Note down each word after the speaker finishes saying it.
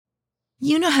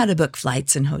You know how to book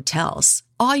flights and hotels.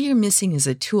 All you're missing is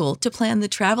a tool to plan the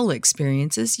travel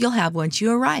experiences you'll have once you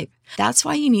arrive. That's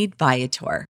why you need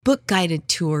Viator. Book guided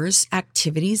tours,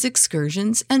 activities,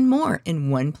 excursions, and more in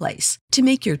one place to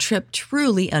make your trip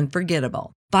truly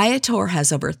unforgettable. Viator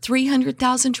has over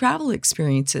 300,000 travel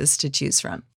experiences to choose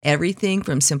from. Everything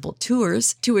from simple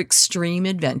tours to extreme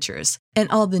adventures and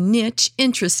all the niche,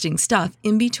 interesting stuff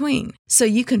in between. So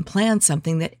you can plan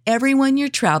something that everyone you're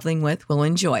traveling with will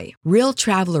enjoy. Real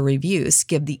traveler reviews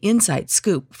give the inside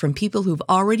scoop from people who've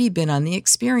already been on the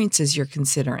experiences you're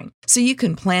considering. So you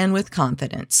can plan with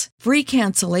confidence. Free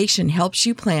cancellation helps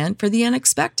you plan for the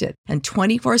unexpected. And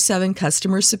 24/7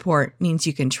 customer support means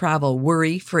you can travel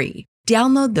worry-free.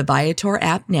 Download the Viator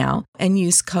app now and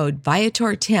use code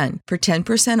Viator10 for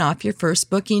 10% off your first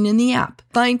booking in the app.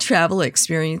 Find travel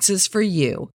experiences for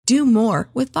you. Do more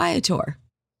with Viator.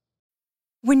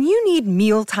 When you need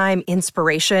mealtime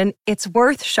inspiration, it's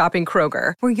worth shopping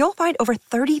Kroger, where you'll find over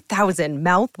 30,000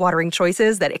 mouth-watering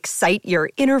choices that excite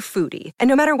your inner foodie. And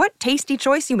no matter what tasty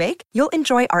choice you make, you'll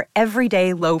enjoy our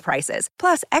everyday low prices,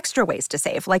 plus extra ways to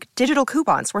save, like digital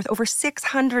coupons worth over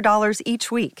 $600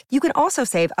 each week. You can also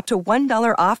save up to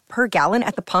 $1 off per gallon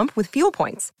at the pump with fuel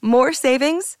points. More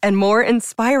savings and more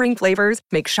inspiring flavors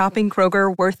make shopping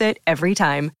Kroger worth it every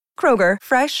time. Kroger,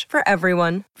 fresh for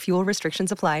everyone. Fuel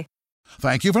restrictions apply.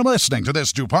 Thank you for listening to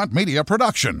this DuPont Media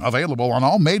production, available on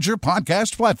all major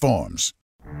podcast platforms.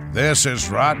 This is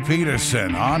Rod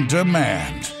Peterson on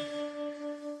demand.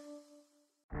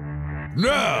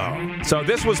 No! So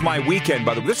this was my weekend,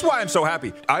 by the way. This is why I'm so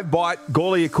happy. I bought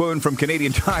goalie equipment from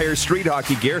Canadian Tire, street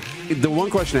hockey gear. The one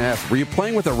question I have, were you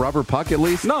playing with a rubber puck at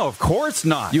least? No, of course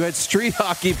not. You had street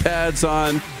hockey pads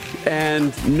on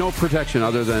and no protection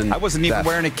other than I wasn't even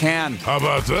wearing a can. How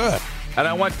about that? And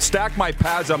I stacked my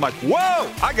pads. I'm like, whoa,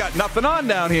 I got nothing on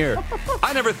down here.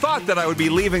 I never thought that I would be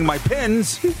leaving my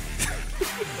pins.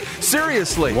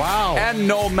 Seriously. Wow. And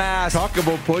no mask. Talk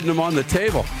about putting them on the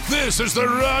table. This is the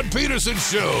Rod Peterson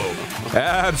Show.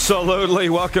 Absolutely.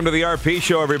 Welcome to the RP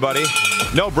Show, everybody.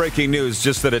 No breaking news,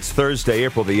 just that it's Thursday,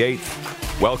 April the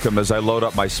 8th. Welcome as I load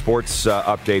up my sports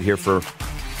update here for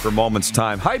moments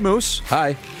time. Hi, Moose.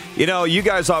 Hi. You know, you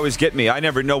guys always get me. I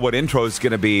never know what intro is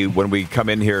going to be when we come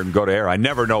in here and go to air. I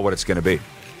never know what it's going to be.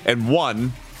 And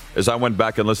one, as I went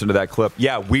back and listened to that clip,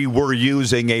 yeah, we were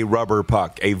using a rubber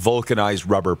puck, a vulcanized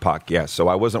rubber puck. Yes, so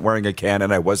I wasn't wearing a can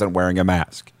and I wasn't wearing a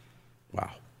mask. Wow.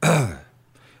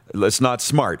 It's not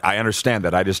smart. I understand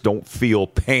that. I just don't feel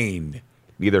pain,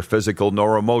 neither physical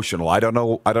nor emotional. I don't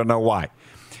know why.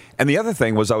 And the other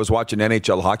thing was I was watching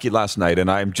NHL hockey last night, and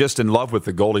I'm just in love with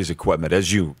the goalies' equipment,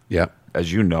 as you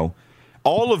know.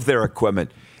 All of their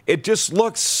equipment, it just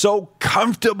looks so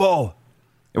comfortable.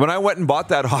 And when I went and bought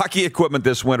that hockey equipment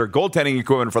this winter, goaltending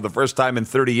equipment for the first time in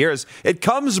 30 years, it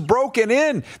comes broken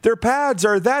in. Their pads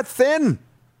are that thin.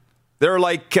 They're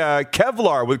like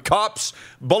Kevlar with cops'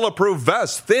 bulletproof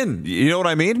vests, thin. You know what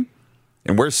I mean?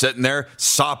 And we're sitting there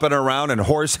sopping around in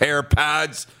horsehair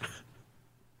pads.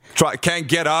 Can't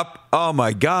get up. Oh,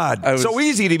 my God. So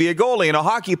easy to be a goalie and a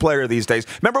hockey player these days.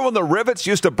 Remember when the rivets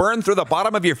used to burn through the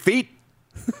bottom of your feet?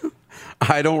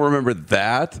 I don't remember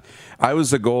that. I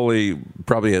was a goalie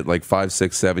probably at like 5,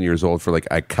 6, 7 years old for like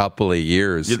a couple of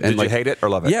years. Did you hate it or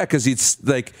love it? Yeah, because it's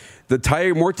like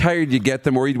more tired you get,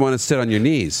 the more you'd want to sit on your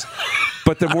knees.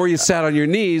 But the more you sat on your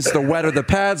knees, the wetter the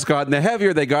pads got, and the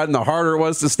heavier they got, and the harder it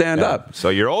was to stand up. So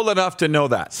you're old enough to know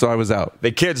that. So I was out.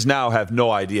 The kids now have no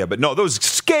idea. But no, those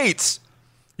skates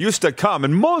used to come,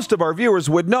 and most of our viewers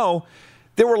would know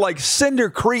they were like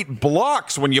cindercrete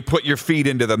blocks when you put your feet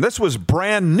into them. This was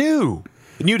brand new.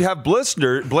 And you'd have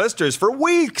blisters for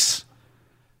weeks.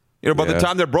 You know, by the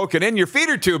time they're broken in, your feet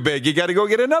are too big. You got to go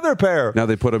get another pair. Now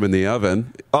they put them in the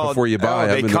oven before you buy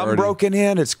them. They come broken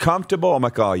in. It's comfortable. I'm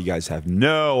like, oh, you guys have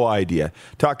no idea.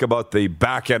 Talk about the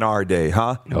back in our day,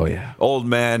 huh? Oh, yeah. Old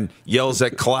man yells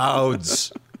at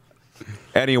clouds.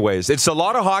 Anyways, it's a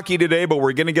lot of hockey today, but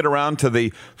we're going to get around to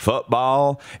the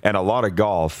football and a lot of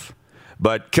golf.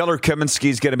 But Killer Kaminski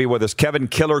is going to be with us. Kevin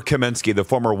Killer Kaminski, the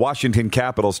former Washington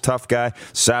Capitals tough guy,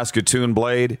 Saskatoon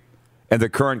Blade, and the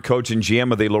current coach and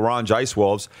GM of the L'Orange Ice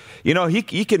Wolves. You know, he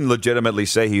can legitimately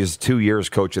say he's 2 years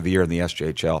Coach of the Year in the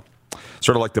SJHL.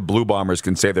 Sort of like the Blue Bombers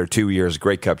can say they're 2 years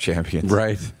Grey Cup champions.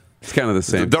 Right. It's kind of the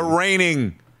same. The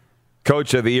reigning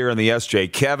Coach of the Year in the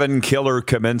SJ, Kevin Killer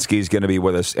Kaminski, is going to be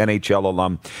with us, NHL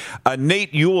alum.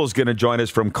 Nate Ewell is going to join us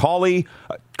from College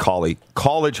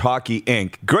Hockey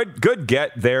Inc. Good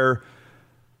get there,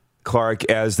 Clark,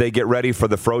 as they get ready for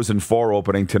the Frozen Four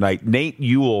opening tonight. Nate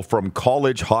Ewell from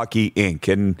College Hockey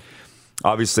Inc. And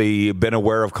Obviously, been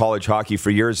aware of college hockey for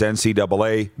years,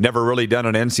 NCAA. Never really done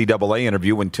an NCAA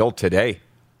interview until today.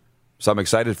 So I'm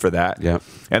excited for that. Yeah.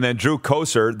 And then Drew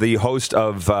Koser, the host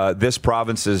of this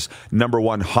province's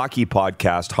 #1 hockey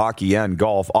podcast, Hockey and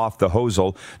Golf, Off the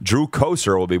Hosel. Drew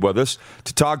Koser will be with us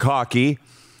to talk hockey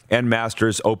and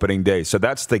Masters opening day. So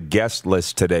that's the guest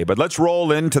list today. But let's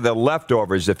roll into the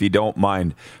leftovers, if you don't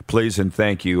mind, please, and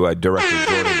thank you, Director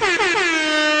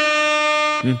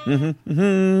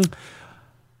Jordan.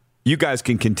 You guys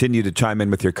can continue to chime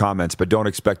in with your comments, but don't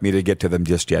expect me to get to them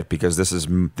just yet, because this is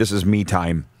me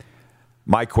time.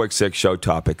 My quick 6 show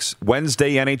topics.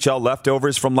 Wednesday NHL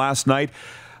leftovers from last night.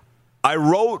 I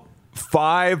wrote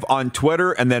 5 on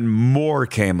Twitter, and then more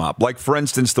came up. Like, for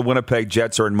instance, the Winnipeg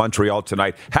Jets are in Montreal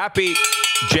tonight. Happy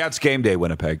Jets game day,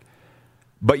 Winnipeg.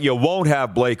 But you won't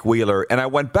have Blake Wheeler. And I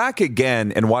went back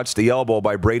again and watched the elbow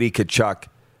by Brady Tkachuk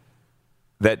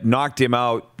that knocked him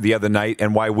out the other night,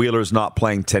 and why Wheeler's not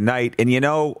playing tonight. And,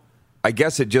 I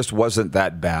guess it just wasn't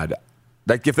that bad.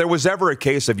 Like, if there was ever a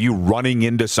case of you running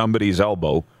into somebody's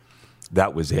elbow,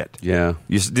 that was it. Yeah.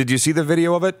 Did you see the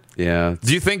video of it? Yeah.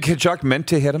 Do you think Tkachuk meant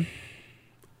to hit him?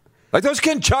 Like, those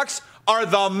Tkachuks are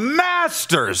the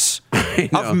masters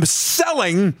of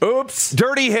selling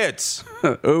dirty hits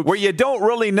where you don't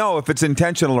really know if it's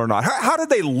intentional or not. How did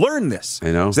they learn this?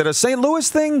 I know. Is it a St. Louis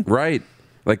thing? Right.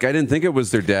 Like, I didn't think it was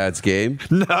their dad's game.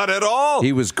 Not at all.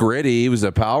 He was gritty. He was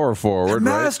a power forward. They're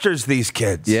masters, these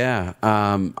kids. Yeah.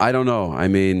 I don't know. I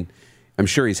mean, I'm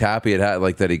sure he's happy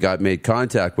that he got made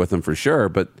contact with him for sure,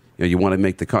 but you want to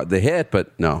make the hit,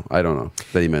 but no, I don't know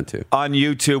that he meant to. On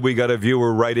YouTube, we got a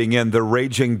viewer writing in, the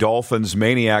Raging Dolphins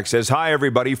Maniac says, "Hi,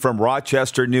 everybody from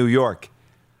Rochester, New York.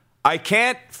 I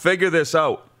can't figure this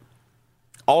out.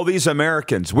 All these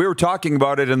Americans, we were talking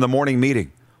about it in the morning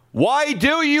meeting. Why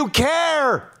do you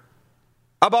care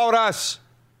about us?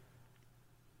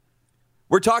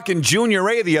 We're talking Junior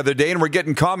A the other day, and we're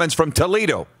getting comments from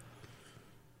Toledo.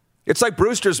 It's like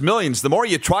Brewster's Millions. The more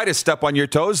you try to step on your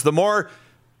toes, the more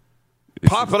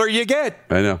popular you get.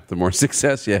 I know. The more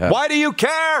success you have. Why do you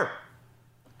care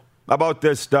about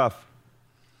this stuff?"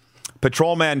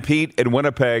 Patrolman Pete in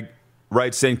Winnipeg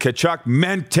writes in, "Tkachuk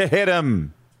meant to hit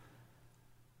him."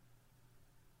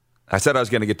 I said I was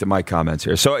going to get to my comments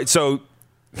here. So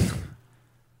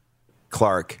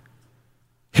Clark,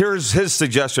 here's his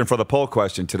suggestion for the poll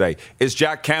question today. Is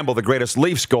Jack Campbell the greatest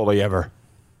Leafs goalie ever?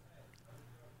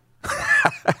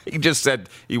 He just said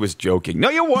he was joking. No,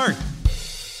 you weren't.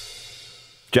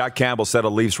 Jack Campbell set a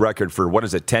Leafs record for,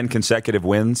 10 consecutive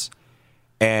wins?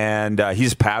 And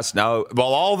he's passed now,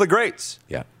 all the greats.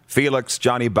 Yeah. Felix,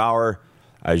 Johnny Bauer,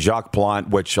 Jacques Plante,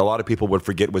 which a lot of people would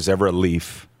forget was ever a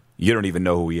Leaf. You don't even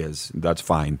know who he is. That's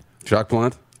fine. Jacques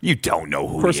Plante? You don't know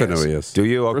who he is. Of course I know who he is. Do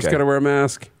you? Okay. First got to wear a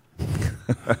mask.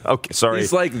 Okay, sorry.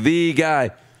 He's like the guy.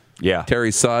 Yeah.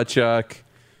 Terry Sawchuk.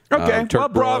 Okay, well,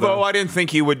 bravo. Barada. I didn't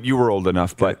think you were old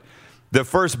enough, but the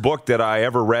first book that I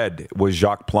ever read was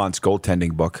Jacques Plante's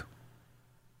goaltending book.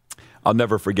 I'll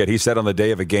never forget. He said on the day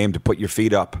of a game to put your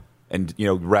feet up and,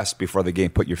 rest before the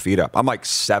game, put your feet up. I'm like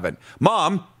 7.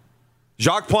 Mom,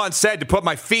 Jacques Plante said to put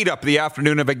my feet up the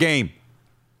afternoon of a game.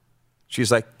 She's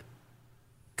like,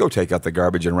 go take out the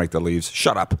garbage and rake the leaves.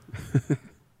 Shut up.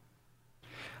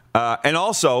 And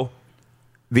also,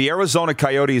 the Arizona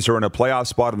Coyotes are in a playoff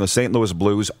spot and the St. Louis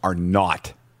Blues are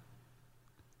not.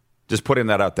 Just putting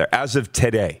that out there. As of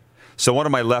today. So one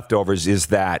of my leftovers is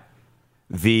that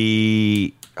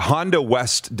the Honda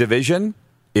West division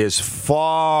is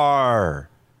far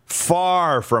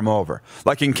from over.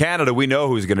 Like in Canada, we know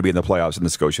who's going to be in the playoffs in the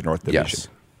Scotia North division. Yes.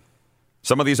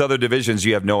 Some of these other divisions,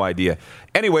 you have no idea.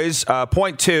 Anyways,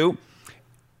 point 2,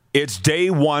 it's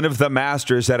day 1 of the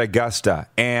Masters at Augusta.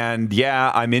 And,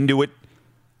 yeah, I'm into it,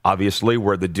 obviously,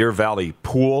 where the Deer Valley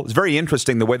pool. It's very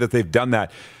interesting the way that they've done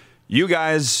that. You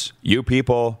guys, you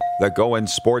people that go in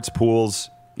sports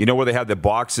pools, you know where they had the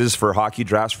boxes for hockey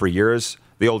drafts for years?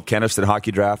 The old Keniston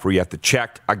hockey draft where you have to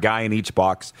check a guy in each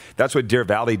box. That's what Deer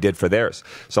Valley did for theirs.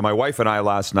 So my wife and I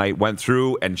last night went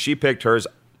through, and she picked hers.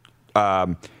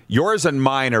 Yours and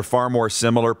mine are far more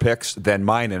similar picks than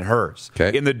mine and hers.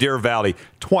 Okay. In the Deer Valley,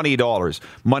 $20.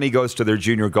 Money goes to their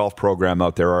junior golf program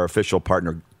out there, our official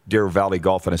partner, Deer Valley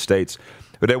Golf and Estates.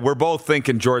 But we're both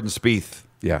thinking Jordan Spieth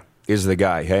is the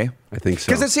guy, hey? I think so.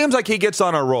 Because it seems like he gets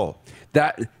on a roll.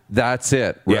 That's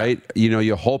it, right? Yeah.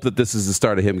 You hope that this is the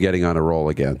start of him getting on a roll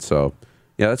again. So,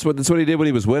 yeah, that's what he did when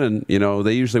he was winning.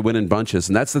 They usually win in bunches.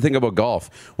 And that's the thing about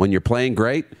golf. When you're playing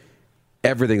great,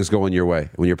 everything's going your way.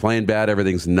 When you're playing bad,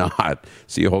 everything's not.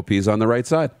 So you hope he's on the right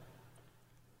side.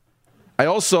 I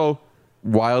also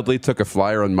wildly took a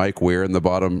flyer on Mike Weir in the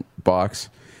bottom box.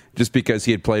 just because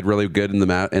he had played really good in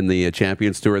the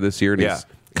Champions Tour this year, and he's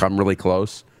come really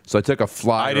close. So I took a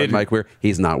flyer on Mike Weir.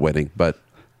 He's not winning, but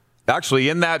actually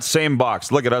in that same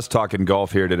box, look at us talking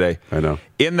golf here today. I know.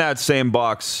 In that same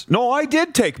box, no, I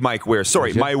did take Mike Weir.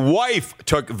 Sorry, my wife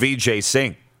took Vijay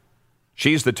Singh.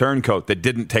 She's the turncoat that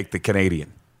didn't take the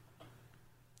Canadian.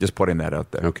 Just putting that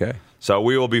out there. Okay. So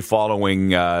we will be following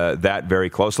that very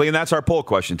closely. And that's our poll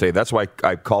question today. That's why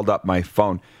I called up my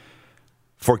phone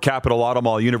for Capital Auto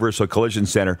Mall Universal Collision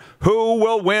Center. Who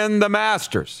will win the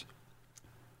Masters?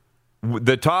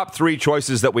 The top three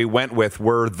choices that we went with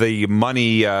were the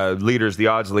money leaders, the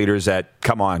odds leaders at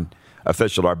Come On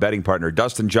Official, our betting partner.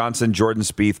 Dustin Johnson, Jordan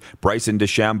Spieth, Bryson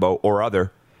DeChambeau, or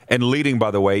other. And leading, by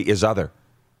the way, is other.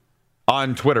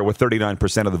 On Twitter with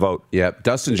 39% of the vote. Yeah,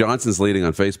 Dustin Johnson's leading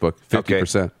on Facebook,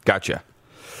 50%. Okay, gotcha.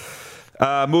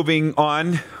 Moving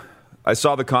on, I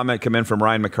saw the comment come in from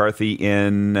Ryan McCarthy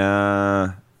in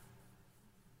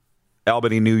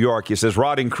Albany, New York. He says,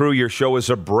 Rod and crew, your show is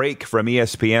a break from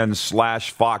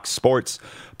ESPN/Fox Sports,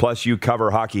 plus you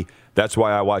cover hockey. That's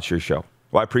why I watch your show.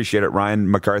 Well, I appreciate it, Ryan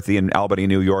McCarthy in Albany,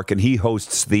 New York, and he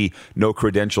hosts the No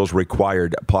Credentials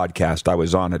Required podcast. I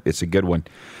was on it. It's a good one.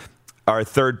 Our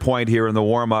third point here in the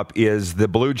warm-up is the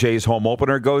Blue Jays home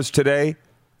opener goes today.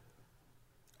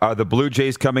 Are the Blue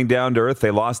Jays coming down to earth? They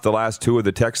lost the last two of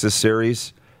the Texas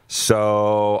series.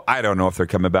 So I don't know if they're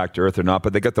coming back to earth or not,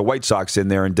 but they got the White Sox in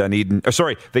there in Dunedin.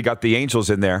 They got the Angels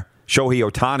in there. Shohei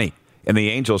Ohtani and the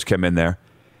Angels come in there.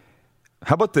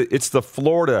 How about it's the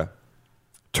Florida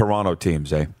Toronto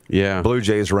teams, eh? Yeah. Blue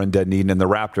Jays are in Dunedin and the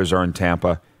Raptors are in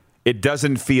Tampa. It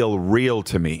doesn't feel real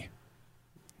to me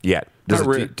yet.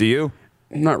 Do you?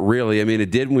 Not really. I mean,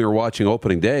 it did when we were watching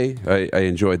opening day. I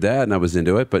enjoyed that and I was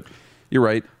into it, but you're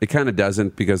right. It kind of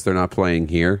doesn't because they're not playing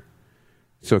here.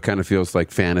 So it kind of feels like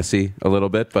fantasy a little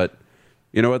bit, but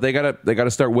you know what? They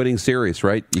gotta start winning series,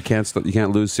 right? You can't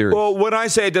lose series. Well, when I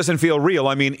say it doesn't feel real,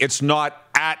 I mean it's not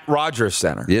at Rogers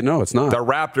Center. Yeah, no, it's not. The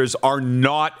Raptors are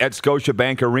not at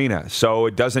Scotiabank Arena, so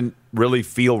it doesn't really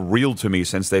feel real to me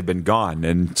since they've been gone.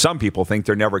 And some people think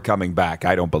they're never coming back.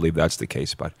 I don't believe that's the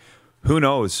case, but who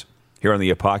knows? Here on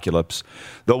the Apocalypse.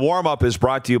 The warm-up is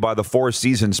brought to you by the Four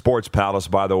Seasons Sports Palace,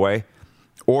 by the way.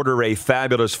 Order a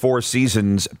fabulous Four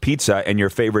Seasons pizza and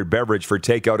your favorite beverage for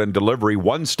takeout and delivery.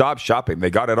 One-stop shopping. They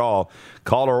got it all.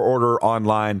 Call or order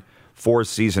online, Four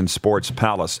Seasons Sports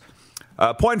Palace.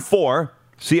 Point 4,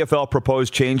 CFL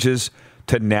proposed changes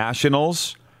to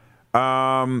nationals.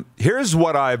 Here's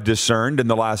what I've discerned in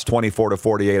the last 24 to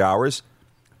 48 hours.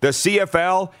 The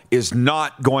CFL is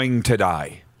not going to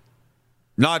die.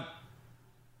 Not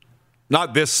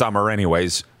this summer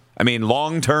anyways. I mean,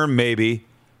 long-term maybe,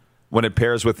 when it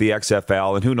pairs with the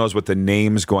XFL, and who knows what the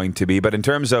name's going to be. But in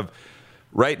terms of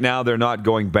right now, they're not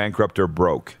going bankrupt or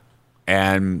broke.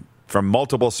 And from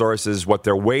multiple sources, what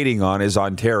they're waiting on is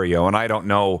Ontario. And I don't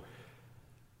know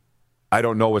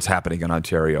what's happening in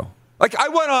Ontario. Like, I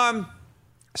went on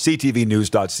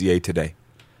ctvnews.ca today.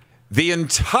 The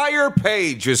entire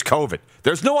page is COVID.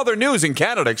 There's no other news in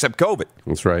Canada except COVID.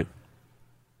 That's right.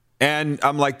 And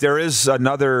I'm like, there is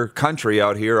another country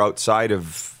out here outside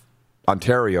of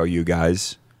Ontario, you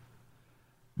guys,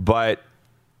 but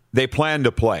they plan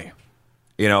to play.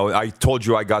 You know, I told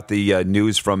you I got the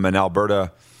news from an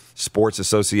Alberta Sports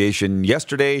Association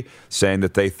yesterday saying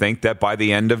that they think that by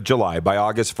the end of July, by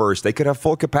August 1st, they could have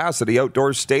full capacity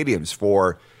outdoor stadiums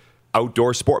for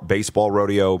outdoor sport, baseball,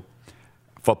 rodeo,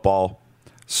 football.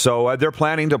 So they're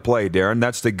planning to play, Darren.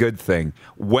 That's the good thing.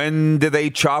 When do they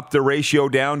chop the ratio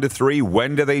down to 3?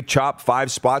 When do they chop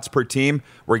 5 spots per team?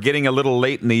 We're getting a little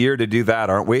late in the year to do that,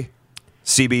 aren't we?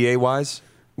 CBA-wise?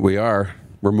 We are.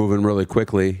 We're moving really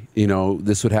quickly. You know,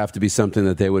 this would have to be something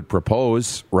that they would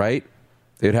propose, right?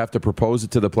 They'd have to propose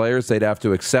it to the players. They'd have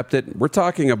to accept it. We're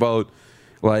talking about,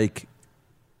 like,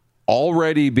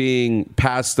 already being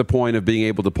past the point of being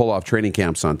able to pull off training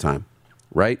camps on time,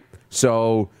 right?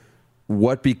 So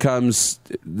what becomes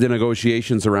the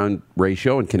negotiations around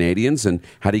ratio and Canadians, and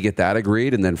how do you get that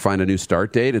agreed and then find a new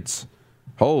start date? It's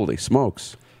holy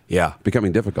smokes. Yeah.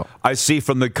 Becoming difficult. I see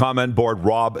from the comment board,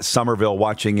 Rob Somerville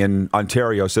watching in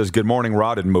Ontario says, good morning,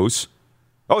 Rod and Moose.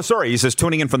 Oh, sorry. He says,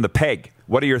 tuning in from the Peg.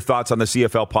 What are your thoughts on the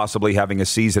CFL possibly having a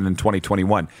season in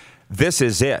 2021? This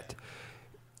is it.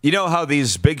 You know how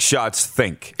these big shots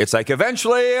think. It's like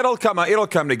eventually it'll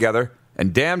come together,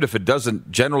 and damned if it doesn't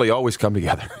generally always come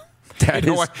together. That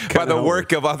is by the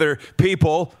work of other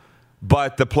people,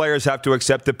 but the players have to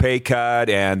accept the pay cut,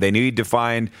 and they need to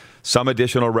find some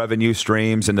additional revenue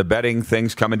streams, and the betting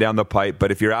things coming down the pipe.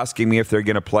 But if you're asking me if they're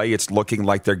going to play, it's looking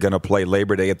like they're going to play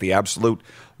Labor Day at the absolute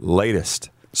latest.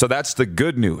 So that's the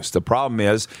good news. The problem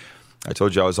is I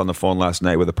told you I was on the phone last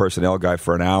night with a personnel guy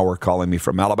for an hour calling me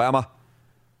from Alabama.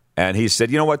 And he said,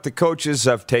 you know what, the coaches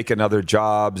have taken other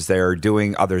jobs. They're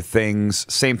doing other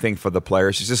things. Same thing for the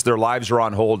players. It's just their lives are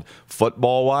on hold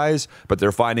football-wise, but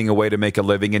they're finding a way to make a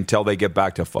living until they get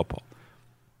back to football.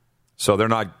 So they're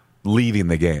not leaving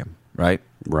the game, right?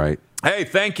 Right. Hey,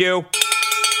 thank you.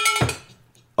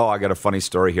 Oh, I got a funny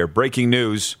story here. Breaking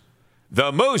news.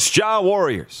 The Moose Jaw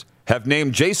Warriors have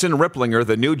named Jason Ripplinger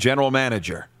the new general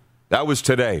manager. That was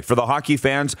today. For the hockey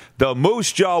fans, the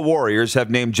Moose Jaw Warriors have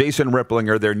named Jason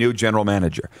Ripplinger their new general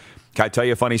manager. Can I tell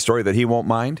you a funny story that he won't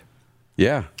mind?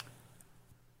 Yeah.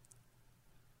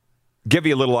 Give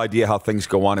you a little idea how things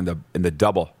go on in the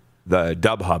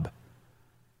Dub Hub.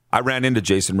 I ran into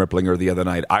Jason Ripplinger the other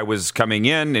night. I was coming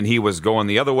in, and he was going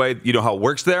the other way. You know how it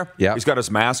works there? Yeah. He's got his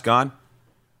mask on.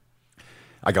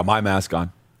 I got my mask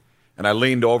on. And I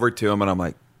leaned over to him, and I'm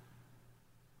like,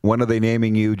 when are they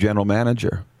naming you general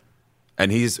manager?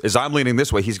 And as I'm leaning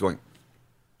this way, he's going,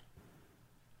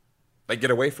 like, get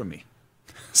away from me.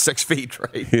 6 feet,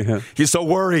 right? Yeah. He's so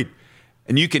worried.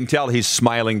 And you can tell he's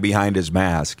smiling behind his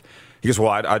mask. He goes,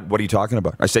 well, what are you talking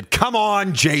about? I said, come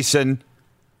on, Jason.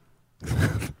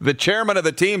 The chairman of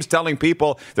the team's telling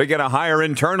people they're going to hire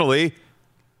internally.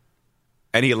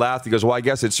 And he laughed. He goes, well, I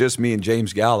guess it's just me and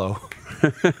James Gallo.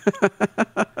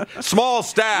 Small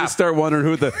staff. You start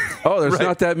wondering there's right.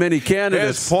 Not that many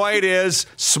candidates. His point is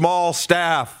small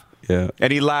staff. Yeah.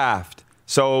 And he laughed.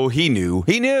 So he knew.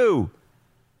 He knew.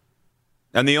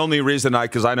 And the only reason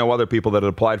because I know other people that had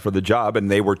applied for the job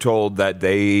and they were told that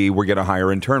they were going to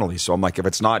hire internally. So I'm like, if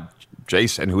it's not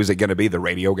Jason, who's it going to be? The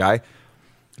radio guy?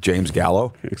 James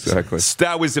Gallo? Exactly. So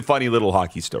that was a funny little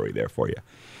hockey story there for you.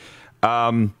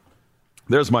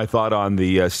 There's my thought on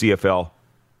the CFL.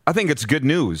 I think it's good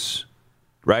news,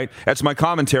 right? That's my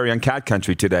commentary on Cat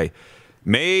Country today.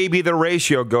 Maybe the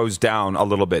ratio goes down a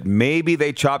little bit. Maybe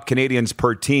they chop Canadians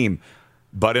per team.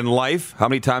 But in life, how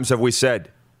many times have we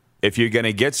said, if you're going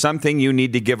to get something, you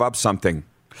need to give up something?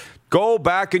 Go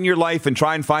back in your life and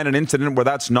try and find an incident where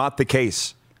that's not the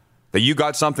case. That you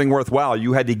got something worthwhile,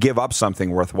 you had to give up something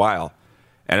worthwhile.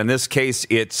 And in this case,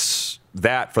 it's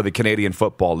that for the Canadian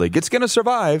Football League. It's going to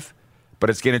survive, but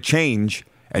it's going to change,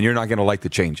 and you're not going to like the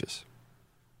changes.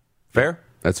 Fair?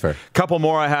 That's fair. Couple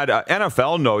more I had.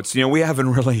 NFL notes. You know, we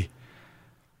haven't really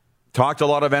talked a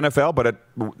lot of NFL,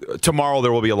 but tomorrow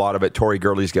there will be a lot of it. Tori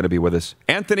Gurley's going to be with us.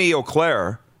 Anthony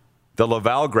Auclair, the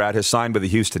Laval grad, has signed with the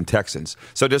Houston Texans.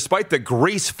 So despite the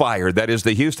grease fire that is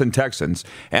the Houston Texans,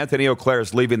 Anthony Auclair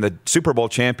is leaving the Super Bowl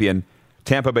champion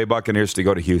Tampa Bay Buccaneers to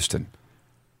go to Houston.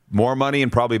 More money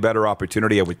and probably better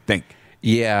opportunity, I would think.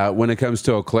 Yeah, when it comes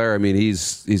to Auclair, I mean,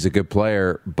 he's a good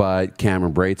player, but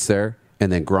Cameron Brate's there,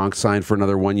 and then Gronk signed for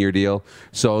another one-year deal.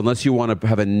 So unless you want to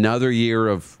have another year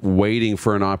of waiting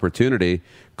for an opportunity,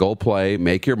 go play,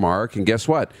 make your mark, and guess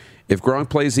what? If Gronk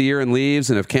plays a year and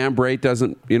leaves, and if Cam Brate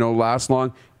doesn't, last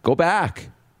long, go back.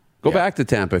 Go back to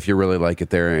Tampa if you really like it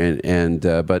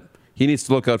there. But he needs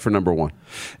to look out for number one.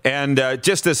 And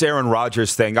just this Aaron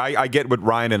Rodgers thing, I get what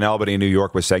Ryan in Albany, New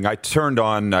York was saying. I turned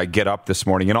on Get Up this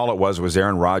morning, and all it was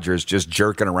Aaron Rodgers just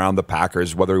jerking around the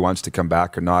Packers, whether he wants to come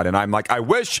back or not. And I'm like, I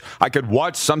wish I could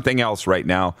watch something else right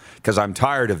now because I'm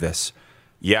tired of this.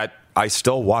 Yet I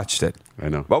still watched it. I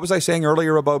know. What was I saying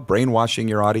earlier about brainwashing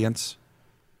your audience?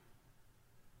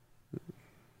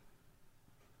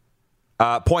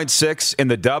 Point 6 in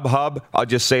the Dub Hub. I'll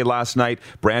just say last night,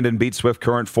 Brandon beat Swift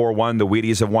Current 4-1. The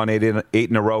Wheaties have won 8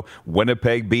 in a row.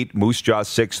 Winnipeg beat Moose Jaw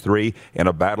 6-3 in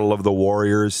a battle of the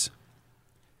Warriors.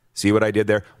 See what I did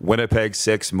there? Winnipeg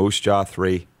 6, Moose Jaw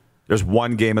 3. There's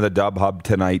one game in the Dub Hub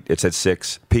tonight. It's at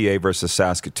 6, PA versus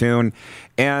Saskatoon.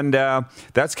 And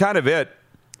that's kind of it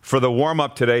for the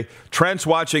warm-up today. Trent's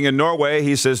watching in Norway.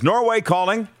 He says, Norway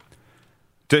calling.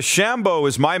 DeChambeau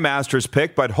is my Masters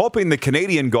pick, but hoping the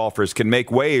Canadian golfers can make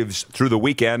waves through the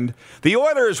weekend. The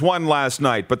Oilers won last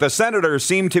night, but the Senators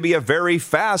seem to be a very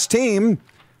fast team.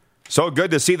 So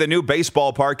good to see the new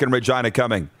baseball park in Regina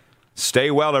coming. Stay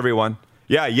well, everyone.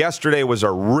 Yeah, yesterday was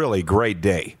a really great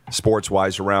day,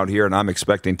 sports-wise, around here, and I'm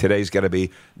expecting today's going to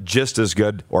be just as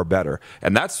good or better.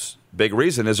 And that's big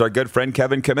reason is our good friend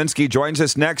Kevin Kaminski joins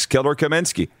us next. Killer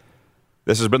Kaminski.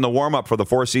 This has been the warm-up for the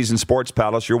Four Seasons Sports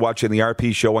Palace. You're watching the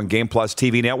RP Show on Game Plus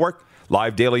TV Network,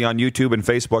 live daily on YouTube and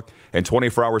Facebook, and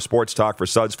 24-hour sports talk for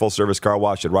Suds Full Service Car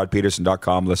Wash at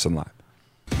rodpeterson.com. Listen live.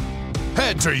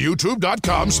 Head to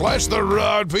youtube.com/The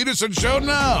Rod Peterson Show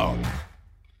now.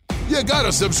 You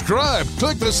gotta subscribe.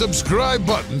 Click the subscribe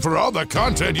button for all the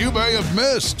content you may have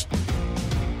missed.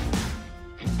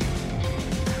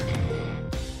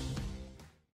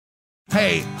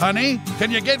 Hey, honey,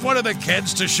 can you get one of the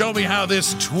kids to show me how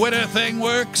this Twitter thing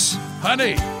works?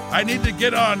 Honey, I need to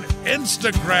get on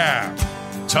Instagram.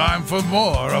 Time for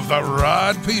more of the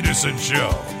Rod Peterson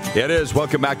Show. It is.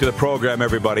 Welcome back to the program,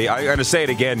 everybody. I'm going to say it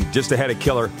again, just ahead of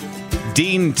Killer.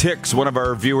 Dean Tix, one of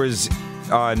our viewers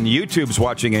on YouTube's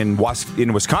watching in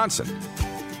Wisconsin.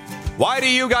 Why do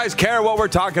you guys care what we're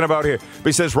talking about here? But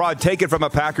he says, Rod, take it from a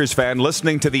Packers fan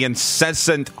listening to the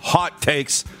incessant hot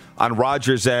takes on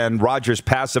Rodgers and Rodgers'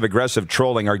 passive-aggressive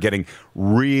trolling are getting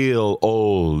real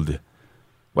old.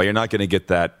 Well, you're not going to get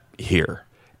that here.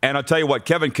 And I'll tell you what,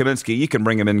 Kevin Kaminski, you can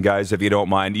bring him in, guys, if you don't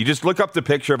mind. You just look up the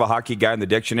picture of a hockey guy in the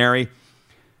dictionary.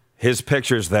 His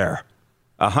picture's there.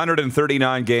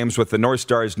 139 games with the North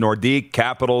Stars Nordique,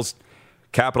 Capitals.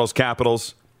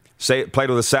 Played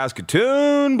with the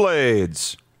Saskatoon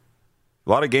Blades. A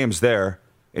lot of games there.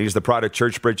 And he's the product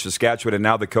of Churchbridge, Saskatchewan, and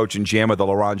now the coach and GM of the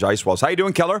Larange Ice Walls. How you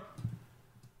doing, Keller?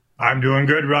 I'm doing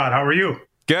good, Rod. How are you?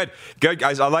 Good,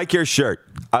 guys. I like your shirt.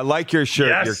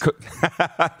 Yes.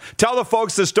 Tell the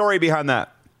folks the story behind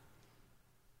that.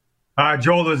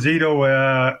 Joe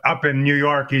Lazito up in New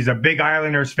York. He's a big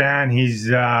Islanders fan. He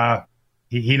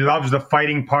loves the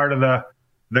fighting part of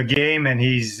the game, and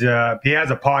he has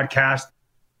a podcast,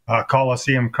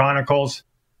 Coliseum Chronicles.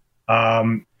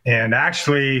 And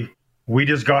actually, we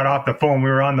just got off the phone. We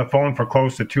were on the phone for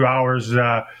close to 2 hours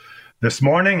this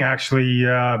morning. Actually,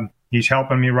 he's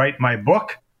helping me write my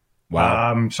book.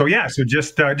 Wow. So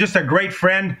just a great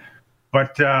friend.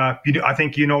 But I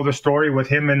think you know the story with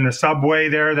him in the subway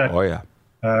there. That, oh, yeah.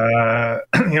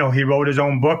 He wrote his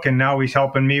own book, and now he's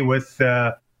helping me with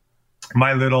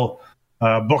my little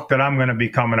book that I'm going to be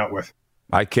coming up with.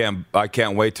 I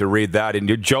can't wait to read that.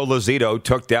 And Joe Lazito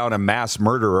took down a mass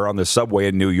murderer on the subway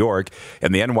in New York,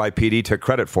 and the NYPD took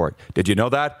credit for it. Did you know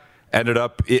that? Ended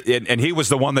up, and he was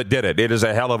the one that did it. It is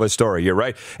a hell of a story. You're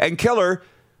right. And Killer,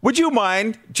 would you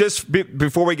mind, just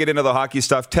before we get into the hockey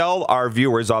stuff, tell our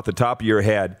viewers off the top of your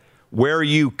head where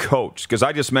you coached? Because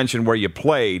I just mentioned where you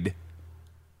played.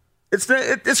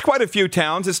 It's quite a few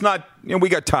towns. It's not, we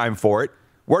got time for it.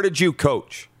 Where did you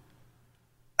coach?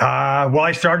 Well,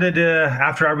 I started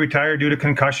after I retired due to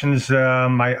concussions.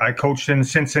 I coached in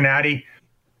Cincinnati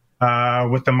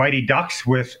with the Mighty Ducks,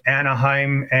 with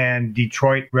Anaheim and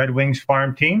Detroit Red Wings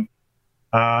farm team,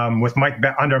 with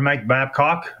under Mike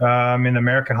Babcock in the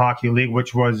American Hockey League,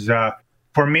 which was,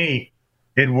 for me,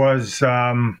 it was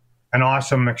an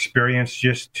awesome experience.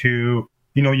 Just to,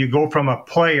 you go from a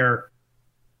player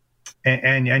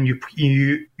and you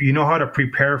know how to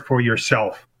prepare for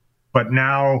yourself, but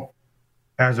now,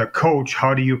 as a coach,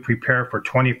 how do you prepare for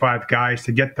 25 guys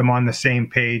to get them on the same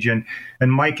page? And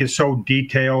Mike is so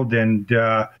detailed, and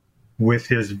with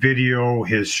his video,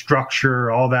 his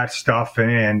structure, all that stuff,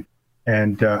 and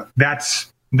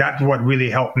that's what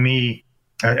really helped me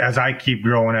as I keep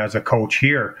growing as a coach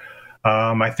here.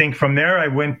 I think from there I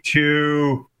went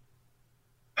to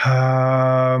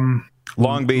Long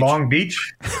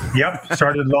Beach. Yep,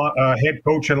 started head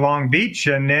coach at Long Beach,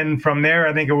 and then from there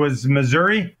I think it was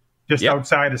Missouri. Just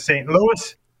outside of St.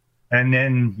 Louis, and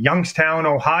then Youngstown,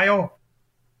 Ohio.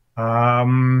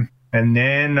 And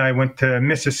then I went to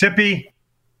Mississippi,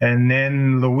 and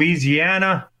then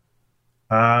Louisiana,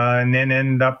 and then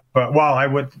ended up, I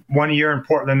went 1 year in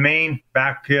Portland, Maine,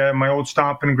 back my old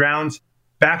stomping grounds,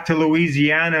 back to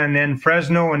Louisiana, and then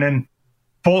Fresno, and then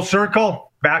full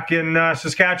circle back in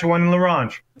Saskatchewan and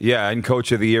Larange. Yeah, and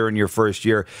coach of the year in your first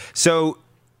year. So,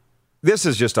 this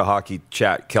is just a hockey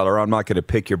chat, Keller. I'm not going to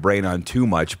pick your brain on too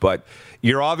much, but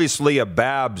you're obviously a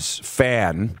Babs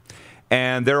fan,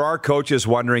 and there are coaches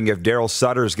wondering if Daryl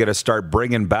Sutter is going to start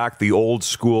bringing back the old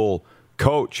school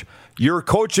coach. You're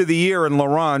coach of the year in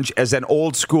Larange as an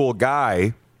old school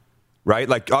guy, right?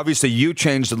 Like, obviously you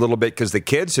changed a little bit because the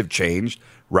kids have changed,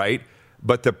 right?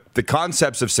 But the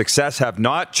concepts of success have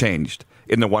not changed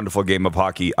in the wonderful game of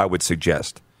hockey, I would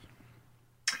suggest.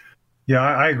 Yeah,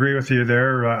 I agree with you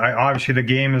there. Obviously, the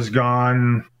game has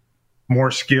gone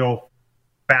more skill,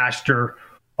 faster,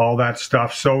 all that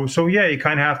stuff. So yeah, you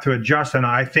kind of have to adjust. And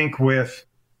I think with,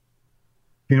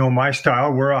 my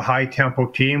style, we're a high tempo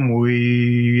team.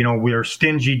 We're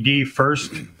stingy D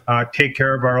first, take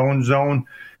care of our own zone,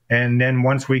 and then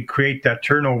once we create that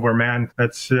turnover, man,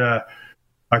 that's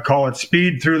I call it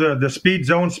speed through the speed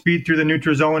zone, speed through the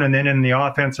neutral zone, and then in the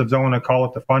offensive zone, I call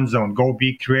it the fun zone. Go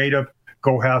be creative.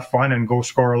 Go have fun and go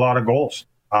score a lot of goals.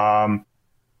 But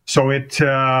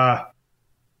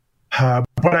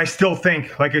I still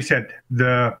think, like I said,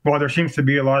 there seems to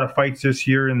be a lot of fights this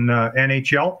year in the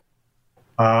NHL.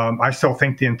 I still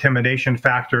think the intimidation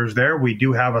factor is there. We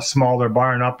do have a smaller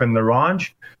barn up in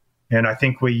Larange, And I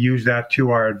think we use that to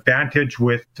our advantage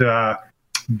with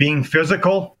being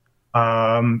physical.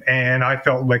 And I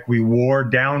felt like we wore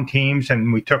down teams,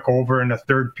 and we took over in the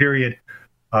third period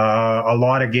a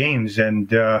lot of games.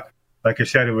 And like I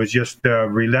said, it was just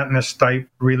relentless type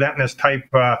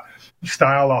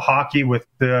style of hockey with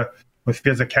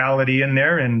physicality in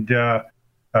there. And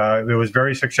it was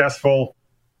very successful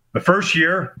the first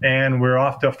year, and we're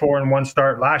off to a 4-1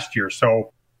 start last year.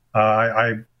 So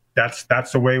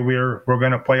that's the way we're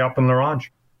going to play up in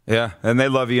Larange. Yeah, and they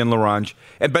love you in Larange.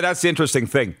 But that's the interesting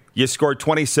thing. You scored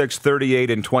 26, 38,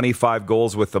 and 25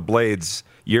 goals with the Blades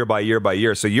year by year by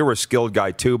year. So you were a skilled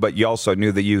guy too, but you also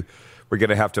knew that you were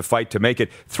going to have to fight to make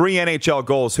it. 3 NHL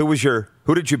goals. Who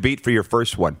did you beat for your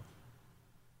first one?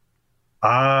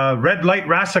 Red Light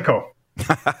Rasico.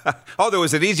 Oh, there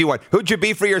was an easy one. Who'd you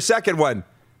beat for your second one?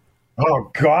 Oh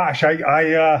gosh, I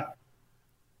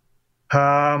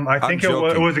think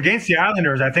it was against the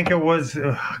Islanders. I think it was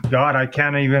God. I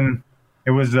can't even.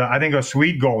 It was I think a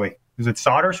Swede goalie. Is it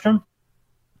Soderstrom?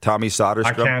 Tommy Soderstrom.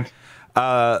 I can't.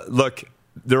 Look,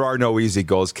 there are no easy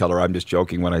goals, Killer. I'm just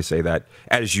joking when I say that,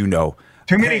 as you know.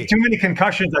 Too many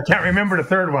concussions. I can't remember the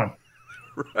third one.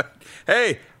 Right.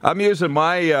 Hey, I'm using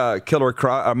my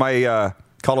my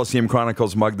Coliseum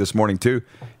Chronicles mug this morning too.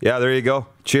 Yeah, there you go.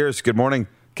 Cheers. Good morning,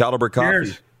 Caliber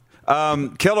Coffee. Cheers.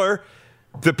 Killer,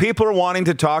 the people are wanting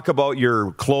to talk about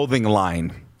your clothing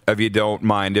line, if you don't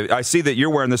mind. I see that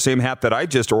you're wearing the same hat that I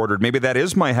just ordered. Maybe that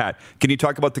is my hat. Can you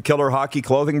talk about the Killer Hockey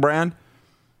clothing brand?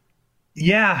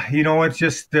 Yeah, it's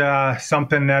just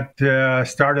something that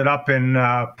started up in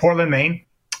Portland, Maine,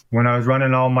 when I was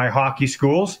running all my hockey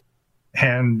schools,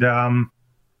 and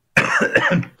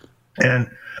and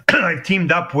I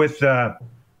teamed up with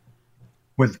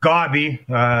Gobby.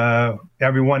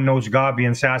 Everyone knows Gobby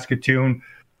in Saskatoon.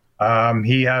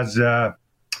 He has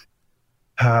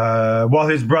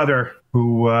his brother,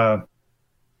 who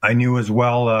I knew as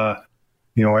well,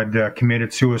 had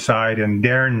committed suicide, and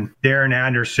Darren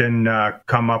Anderson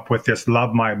come up with this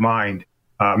Love My Mind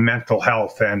mental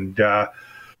health. And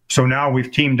so now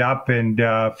we've teamed up, and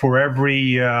for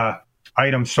every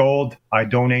item sold, I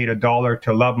donate $1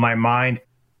 to Love My Mind.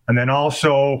 And then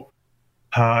also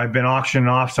I've been auctioning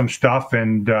off some stuff,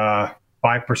 and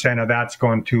 5% of that's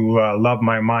going to Love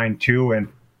My Mind too. And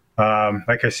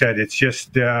like I said, it's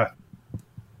just I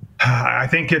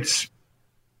think it's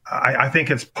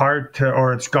part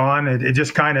or it's gone. It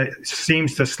just kind of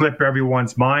seems to slip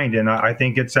everyone's mind, and I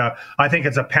think it's a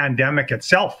pandemic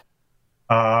itself,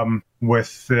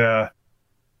 with the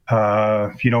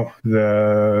mental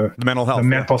health, the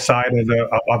mental side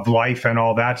of life and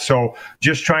all that. So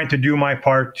just trying to do my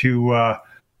part to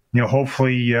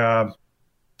hopefully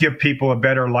give people a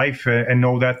better life and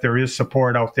know that there is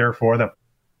support out there for them.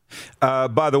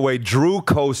 By the way, Drew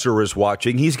Koser is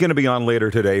watching. He's going to be on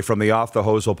later today from the Off the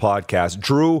Hosel podcast.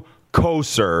 Drew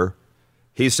Koser,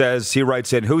 he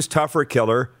writes in, who's tougher,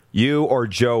 Killer, you or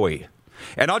Joey?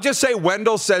 And I'll just say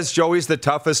Wendell says Joey's the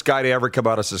toughest guy to ever come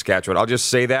out of Saskatchewan. I'll just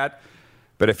say that.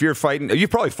 But if you're fighting, you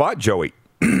probably fought Joey.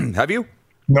 Have you?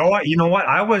 No, you know what?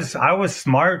 I was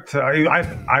smart.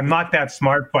 I'm not that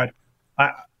smart, but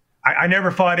I never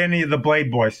fought any of the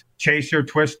Blade boys. Chaser,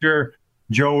 Twister,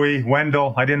 Joey,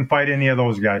 Wendell. I didn't fight any of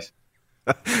those guys.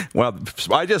 Well,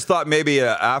 I just thought maybe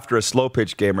after a slow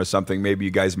pitch game or something, maybe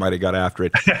you guys might have got after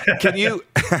it. Can you,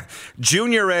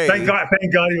 Junior A? Thank God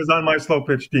he was on my slow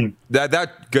pitch team.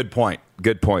 That good point.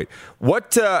 Good point.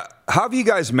 What? How have you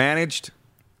guys managed?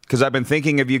 Because I've been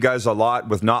thinking of you guys a lot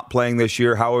with not playing this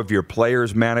year. How have your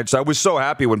players managed? I was so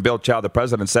happy when Bill Chow, the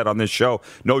president, said on this show,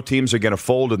 no teams are going to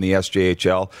fold in the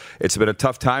SJHL. It's been a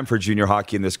tough time for junior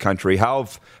hockey in this country. How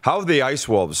have the Ice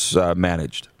Wolves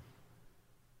managed?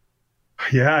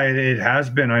 Yeah, it has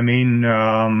been. I mean,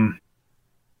 I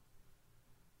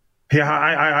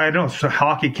don't. So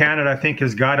Hockey Canada, I think,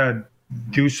 has got to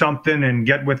do something and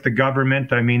get with the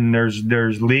government. I mean,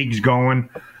 there's leagues going.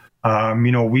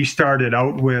 We started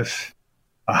out with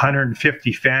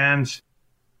 150 fans.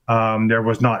 There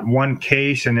was not one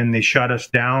case, and then they shut us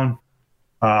down.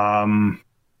 Like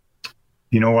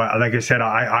I said,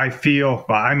 I feel.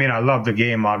 I mean, I love the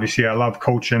game. Obviously, I love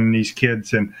coaching these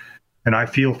kids, and I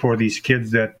feel for these kids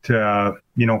that,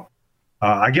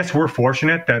 I guess we're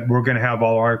fortunate that we're going to have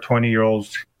all our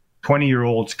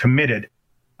 20-year-olds committed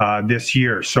this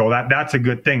year. So that's a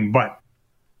good thing. But,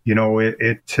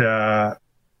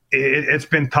 it's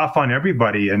been tough on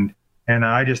everybody. And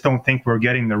I just don't think we're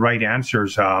getting the right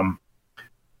answers.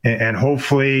 And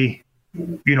hopefully,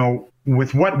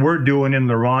 with what we're doing in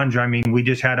Larange, I mean, we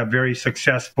just had a very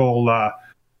successful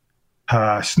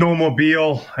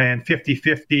snowmobile and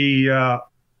 50-50,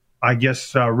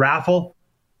 raffle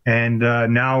And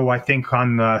now I think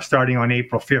starting on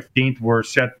April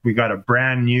 15th, we got a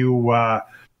brand new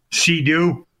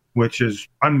Sea-Doo, which is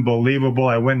unbelievable.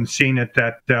 I went and seen it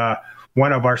at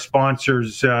one of our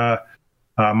sponsors,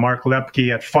 Mark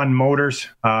Lepke at Fun Motors.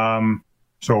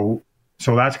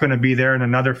 So that's going to be there, and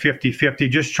another 50-50.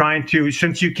 Just trying to,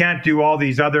 since you can't do all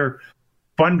these other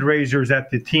fundraisers that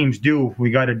the teams do,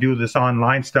 we got to do this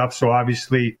online stuff. So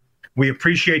obviously we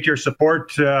appreciate your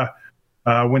support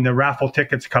when the raffle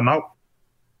tickets come out.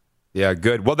 Yeah,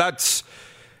 good. Well, that's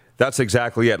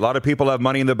exactly it. A lot of people have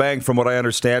money in the bank, from what I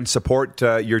understand. Support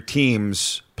your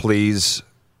teams, please.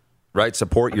 Right?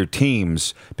 Support your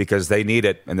teams because they need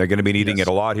it, and they're going to be needing it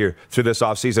a lot here through this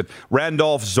offseason.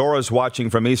 Randolph Zora's watching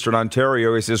from Eastern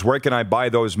Ontario. He says, where can I buy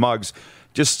those mugs?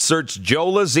 Just search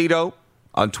Joe Lazito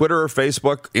on Twitter or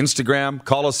Facebook, Instagram,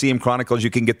 Coliseum Chronicles. You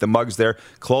can get the mugs there,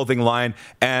 clothing line,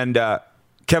 and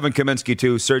Kevin Kaminski,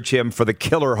 too. Search him for the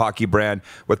Killer Hockey brand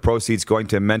with proceeds going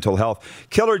to mental health.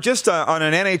 Killer, just on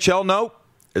an NHL note,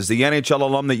 as the NHL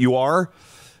alum that you are,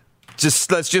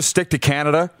 let's just stick to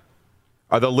Canada.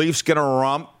 Are the Leafs going to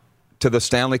romp to the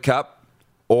Stanley Cup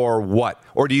or what?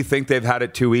 Or do you think they've had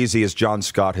it too easy, as John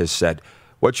Scott has said?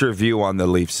 What's your view on the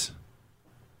Leafs?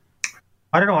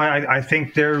 I don't know. I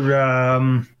think they're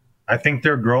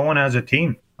growing as a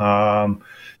team.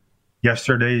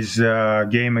 Yesterday's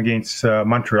game against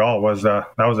Montreal was a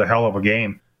hell of a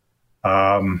game.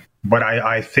 But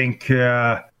I think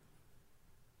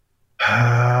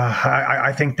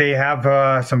I think they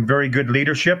have some very good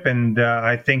leadership, and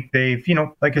I think they've,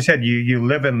 like I said, you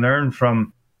live and learn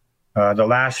from the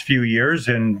last few years,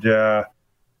 and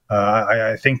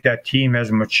I think that team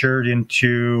has matured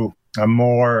into a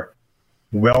more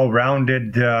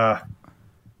well-rounded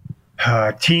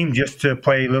team, just to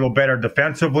play a little better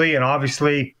defensively. And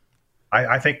obviously,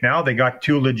 I think now they got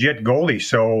two legit goalies,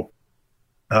 so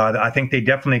I think they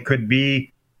definitely could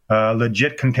be a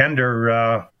legit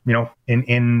contender,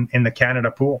 in the Canada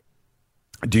pool.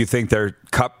 Do you think they're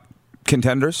cup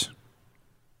contenders?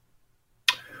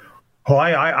 Well,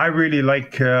 I really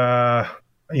like,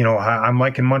 I'm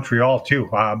liking Montreal too.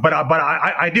 But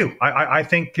I do. I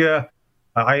think,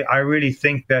 I really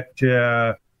think that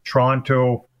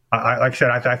Toronto, like I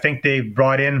said, I think they've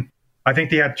brought in, I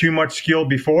think they had too much skill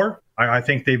before. I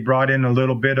think they brought in a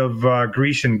little bit of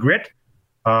grease and grit,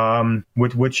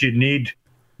 with which you need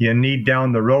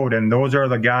down the road, and those are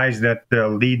the guys that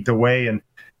lead the way, and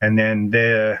then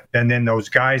those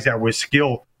guys that with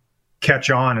skill catch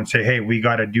on and say, hey, we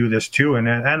got to do this too.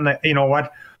 And you know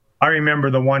what? I remember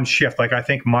the one shift, like I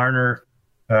think Marner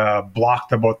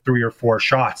blocked about 3 or 4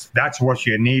 shots. That's what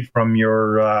you need from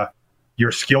your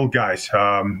skill guys.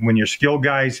 When your skill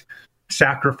guys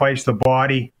sacrifice the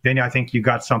body, then I think you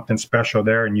got something special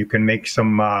there, and you can make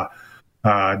some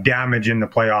damage in the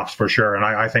playoffs for sure. And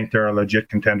I think they're a legit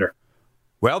contender.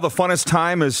 Well, the funnest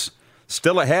time is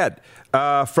still ahead.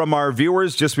 From our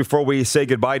viewers, just before we say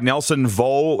goodbye, Nelson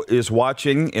Vo is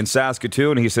watching in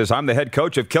Saskatoon. He says, I'm the head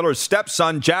coach of Killer's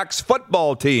stepson Jack's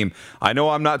football team. I know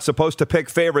I'm not supposed to pick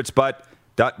favorites, but ...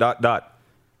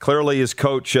 Clearly his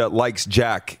coach likes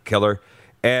Jack, Killer.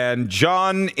 And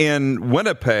John in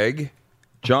Winnipeg,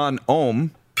 John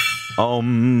Ohm,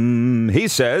 he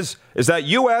says, is that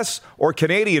U.S. or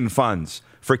Canadian funds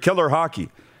for Killer Hockey?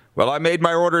 Well, I made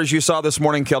my order, as you saw this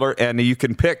morning, Killer, and you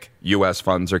can pick U.S.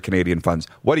 funds or Canadian funds.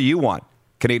 What do you want?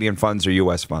 Canadian funds or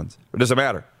U.S. funds? Or does it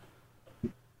matter?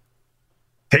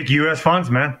 Take U.S. funds,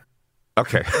 man.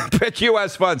 Okay. Pick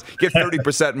U.S. funds. Get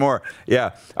 30% more.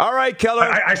 Yeah. All right, Killer.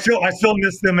 I still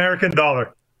miss the American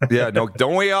dollar. Yeah, no,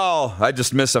 don't we all? I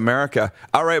just miss America.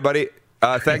 All right, buddy.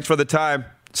 Thanks for the time.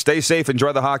 Stay safe.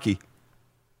 Enjoy the hockey.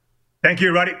 Thank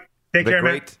you, Ruddy. Take care,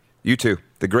 man. You too.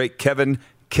 The great Kevin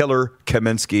Killer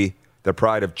Kaminski, the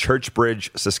pride of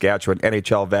Churchbridge, Saskatchewan,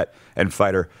 NHL vet and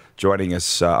fighter, joining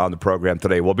us on the program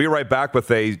today. We'll be right back with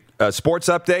a sports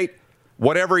update.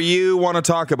 Whatever you want to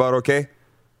talk about, okay?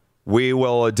 We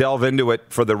will delve into it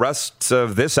for the rest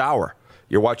of this hour.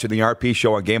 You're watching the RP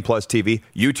Show on Game Plus TV,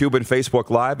 YouTube and Facebook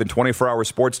Live, and 24-hour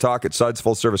sports talk at Suds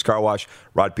Full Service Car Wash,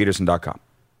 rodpeterson.com.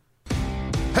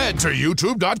 Head to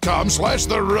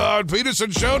youtube.com/The Rod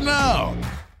Peterson Show now.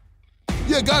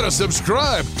 You gotta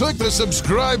subscribe. Click the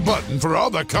subscribe button for all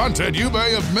the content you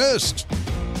may have missed.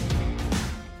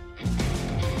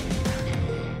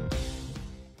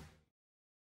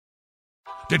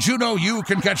 Did you know you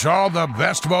can catch all the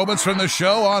best moments from the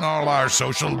show on all our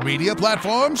social media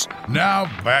platforms? Now,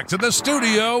 back to the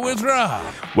studio with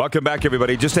Rob. Welcome back,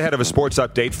 everybody. Just ahead of a sports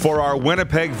update for our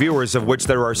Winnipeg viewers, of which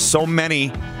there are so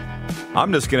many,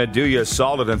 I'm just going to do you a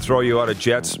solid and throw you out a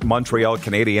Jets Montreal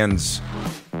Canadiens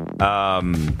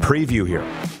preview here.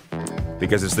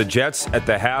 because it's the Jets at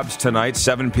the Habs tonight,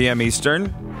 7 p.m.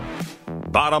 Eastern.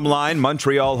 Bottom line,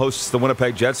 Montreal hosts the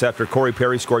Winnipeg Jets after Corey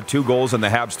Perry scored 2 goals and the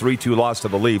Habs 3-2 loss to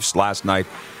the Leafs last night.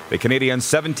 The Canadiens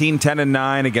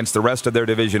 17-10-9 against the rest of their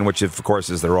division, which of course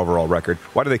is their overall record.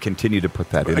 Why do they continue to put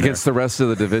that in against the rest of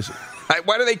the division?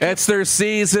 Why do they? It's their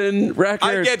season record.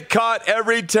 I get caught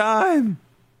every time.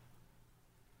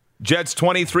 Jets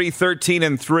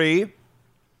 23-13-3.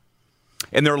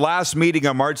 In their last meeting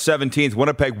on March 17th,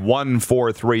 Winnipeg won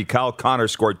 4-3. Kyle Connor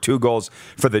scored 2 goals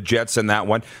for the Jets in that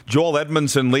one. Joel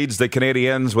Edmondson leads the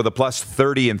Canadiens with a plus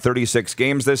 30 in 36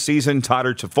 games this season.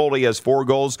 Tyler Toffoli has 4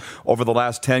 goals over the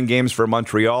last 10 games for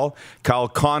Montreal. Kyle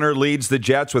Connor leads the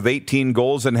Jets with 18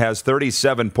 goals and has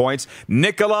 37 points.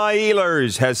 Nikolai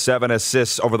Ehlers has 7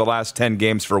 assists over the last 10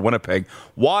 games for Winnipeg.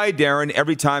 Why, Darren,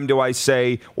 every time do I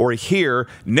say or hear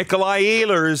Nikolai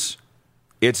Ehlers,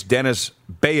 it's Dennis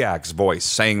Bayak's voice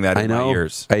saying that in my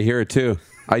ears. I hear it too.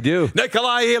 I do.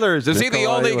 Nikolai Ehlers. Is he the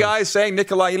only guy saying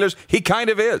Nikolai Ehlers? He kind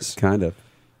of is. Kind of.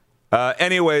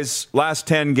 Anyways, last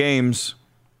 10 games,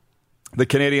 the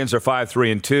Canadiens are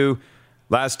 5-3-2.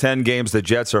 Last 10 games, the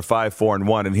Jets are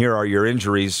 5-4-1. And here are your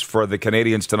injuries for the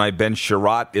Canadiens tonight. Ben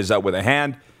Sherratt is out with a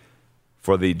hand.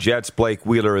 For the Jets, Blake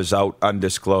Wheeler is out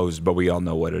undisclosed, but we all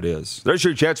know what it is. There's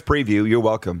your Jets preview. You're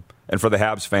welcome. And for the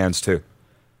Habs fans, too.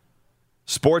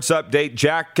 Sports update,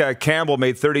 Jack Campbell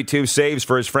made 32 saves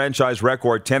for his franchise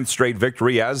record 10th straight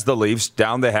victory as the Leafs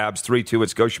down the Habs 3-2 at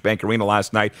Scotiabank Arena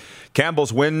last night.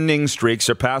 Campbell's winning streak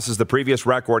surpasses the previous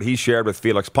record he shared with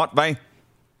Felix Potvin,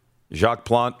 Jacques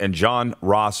Plante, and John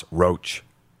Ross Roach.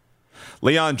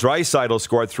 Leon Draisaitl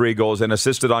scored 3 goals and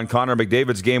assisted on Connor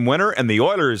McDavid's game winner, and the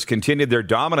Oilers continued their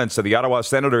dominance of the Ottawa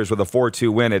Senators with a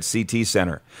 4-2 win at CT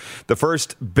Center. The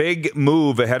first big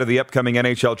move ahead of the upcoming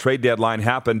NHL trade deadline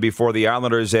happened before the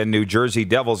Islanders and New Jersey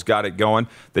Devils got it going.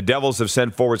 The Devils have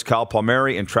sent forwards Kyle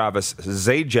Palmieri and Travis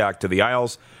Zajac to the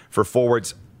Isles for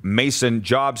forwards Mason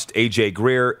Jobst, AJ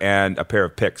Greer, and a pair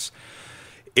of picks.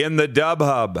 In the Dub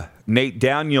Hub, Nate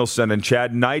Danielson and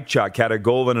Chad Nychuk had a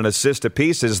goal and an assist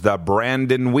apiece as the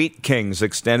Brandon Wheat Kings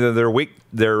extended their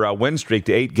win streak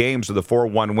to 8 games with a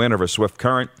 4-1 win over Swift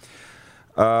Current.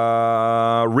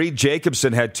 Reed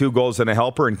Jacobson had 2 goals and a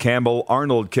helper, and Campbell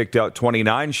Arnold kicked out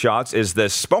 29 shots as the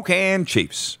Spokane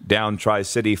Chiefs down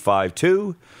Tri-City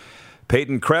 5-2.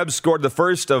 Peyton Krebs scored the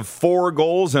first of 4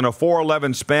 goals in a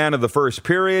 4-11 span of the first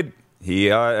period.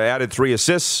 He added 3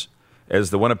 assists as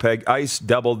the Winnipeg Ice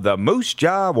doubled the Moose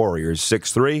Jaw Warriors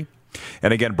 6-3.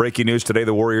 And again, breaking news today,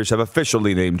 the Warriors have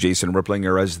officially named Jason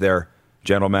Ripplinger as their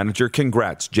general manager.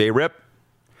 Congrats, J-Rip.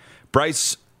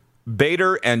 Bryce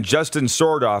Bader and Justin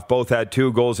Sordoff both had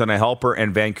 2 goals and a helper,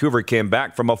 and Vancouver came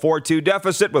back from a 4-2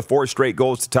 deficit with 4 straight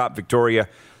goals to top Victoria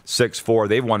 6-4.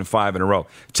 They've won 5 in a row.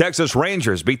 Texas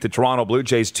Rangers beat the Toronto Blue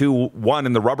Jays 2-1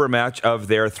 in the rubber match of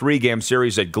their 3-game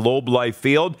series at Globe Life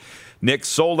Field. Nick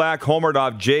Solak homered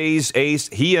off Jays ace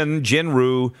Hyun Jin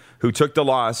Ryu, who took the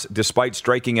loss despite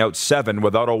striking out 7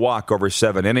 without a walk over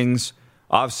 7 innings.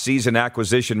 Off-season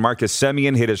acquisition Marcus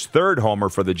Semien hit his 3rd homer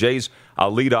for the Jays,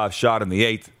 a leadoff shot in the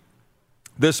 8th.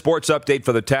 This sports update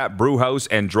for the Tap Brew House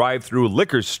and Drive-Thru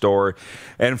Liquor Store.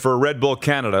 And for Red Bull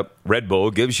Canada, Red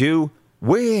Bull gives you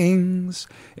wings.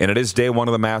 And it is day 1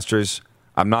 of the Masters.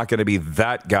 I'm not going to be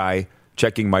that guy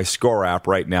checking my score app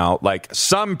right now, like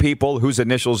some people whose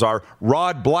initials are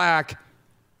Rod Black,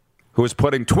 who is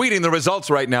tweeting the results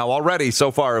right now already so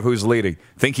far of who's leading.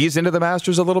 Think he's into the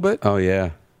Masters a little bit? Oh,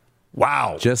 yeah.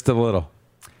 Wow. Just a little.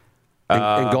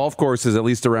 And golf courses, at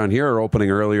least around here, are opening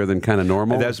earlier than kind of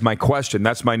normal. That's my question.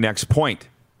 That's my next point.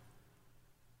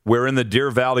 We're in the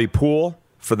Deer Valley pool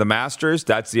for the Masters.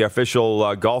 That's the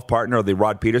official golf partner of the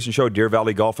Rod Peterson Show, Deer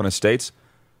Valley Golf and Estates.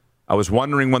 I was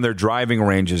wondering when their driving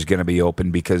range is going to be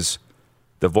open because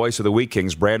the voice of the Wheat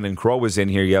Kings, Brandon Crow, was in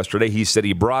here yesterday. He said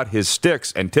he brought his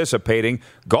sticks anticipating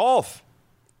golf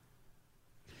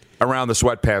around the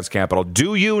Sweatpants Capital.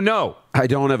 Do you know? I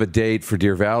don't have a date for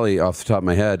Deer Valley off the top of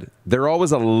my head. They're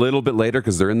always a little bit later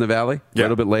because they're in the valley, a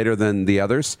little bit later than the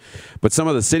others. But some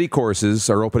of the city courses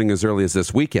are opening as early as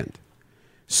this weekend.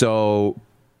 So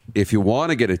if you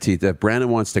want to get a tee, if Brandon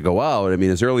wants to go out, I mean,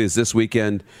 as early as this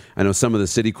weekend, I know some of the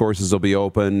city courses will be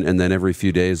open, and then every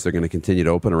few days they're going to continue to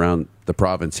open around the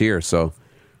province here. So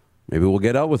maybe we'll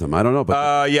get out with them. I don't know.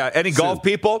 But any golf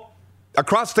people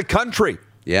across the country?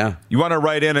 Yeah. You want to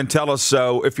write in and tell us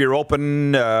if you're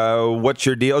open, what's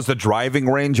your deal? Is the driving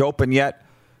range open yet?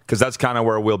 Because that's kind of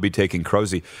where we'll be taking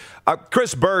Crozy.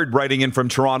 Chris Bird, writing in from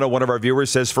Toronto, one of our viewers,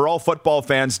 says, for all football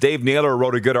fans, Dave Naylor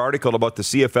wrote a good article about the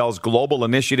CFL's global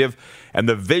initiative and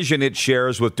the vision it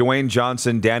shares with Dwayne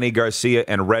Johnson, Danny Garcia,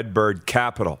 and Redbird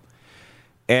Capital.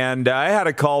 And I had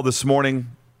a call this morning.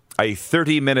 a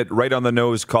 30-minute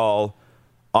right-on-the-nose call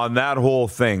on that whole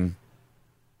thing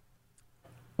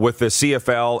with the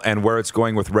CFL and where it's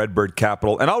going with Redbird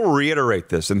Capital. And I'll reiterate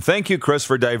this, and thank you, Chris,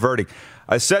 for diverting.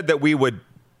 I said that we would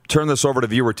turn this over to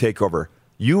viewer takeover.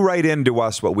 You write into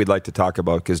us what we'd like to talk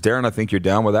about, because, Darren, I think you're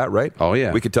down with that, right? Oh,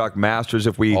 yeah. We could talk Masters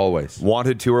if we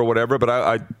wanted to or whatever, but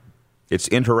I it's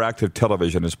interactive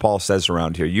television, as Paul says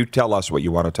around here. You tell us what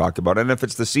you want to talk about. And if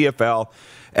it's the CFL,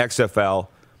 XFL,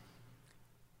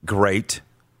 great.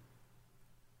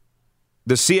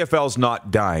 The CFL's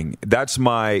not dying. That's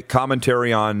my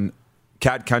commentary on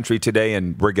Cat Country today,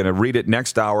 and we're going to read it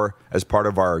next hour as part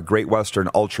of our Great Western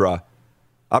Ultra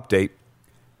update.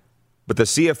 But the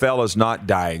CFL is not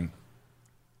dying.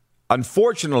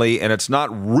 Unfortunately, and it's not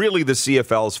really the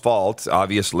CFL's fault,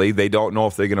 obviously, they don't know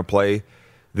if they're going to play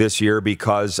this year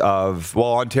because of,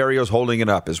 well, Ontario's holding it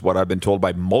up, is what I've been told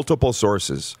by multiple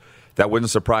sources. That wouldn't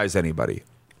surprise anybody.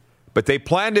 But they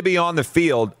plan to be on the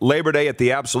field Labor Day at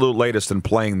the absolute latest and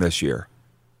playing this year.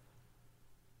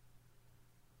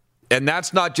 And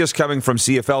that's not just coming from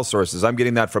CFL sources. I'm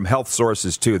getting that from health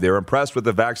sources, too. They're impressed with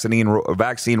the vaccine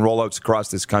rollouts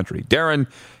across this country. Darren,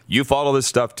 you follow this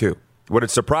stuff, too. Would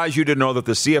it surprise you to know that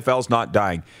the CFL's not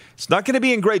dying? It's not going to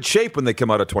be in great shape when they come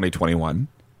out of 2021.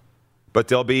 But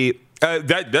they'll be...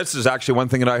 this is actually one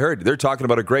thing that I heard. They're talking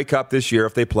about a Grey Cup this year,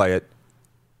 if they play it,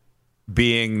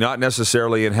 being not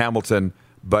necessarily in Hamilton,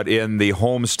 but in the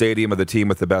home stadium of the team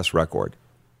with the best record.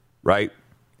 Right?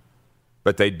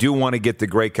 But they do want to get the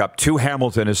Grey Cup to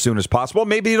Hamilton as soon as possible.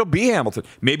 Maybe it'll be Hamilton.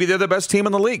 Maybe they're the best team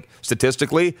in the league.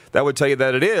 Statistically, that would tell you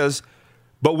that it is.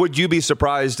 But would you be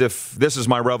surprised if this is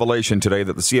my revelation today,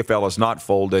 that the CFL is not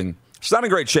folding? It's not in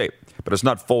great shape, but it's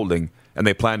not folding, and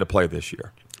they plan to play this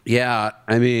year. Yeah,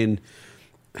 I mean,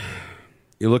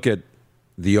 you look at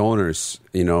the owners,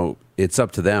 it's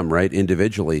up to them, right?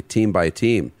 Individually, team by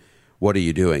team. What are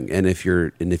you doing? And if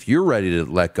you're ready to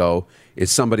let go,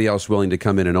 is somebody else willing to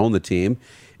come in and own the team?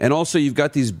 And also, you've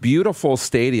got these beautiful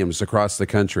stadiums across the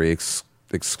country,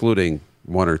 excluding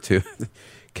one or two,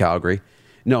 Calgary.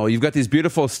 No, you've got these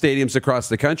beautiful stadiums across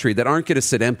the country that aren't going to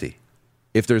sit empty.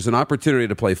 If there's an opportunity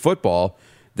to play football,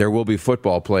 there will be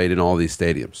football played in all these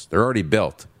stadiums. They're already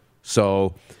built.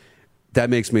 So that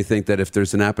makes me think that if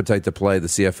there's an appetite to play the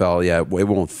CFL, it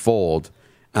won't fold.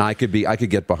 I could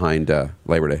get behind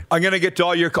Labor Day. I'm going to get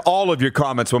to all of your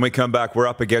comments when we come back. We're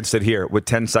up against it here with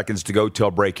 10 seconds to go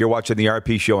till break. You're watching the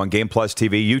RP Show on Game Plus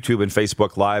TV, YouTube, and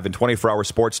Facebook Live, and 24-hour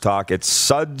sports talk. It's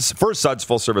Suds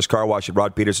full-service car wash at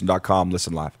rodpeterson.com.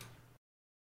 Listen live.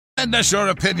 Send us your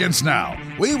opinions now.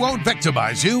 We won't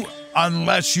victimize you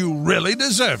unless you really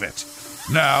deserve it.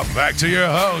 Now, back to your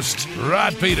host,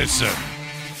 Rod Peterson.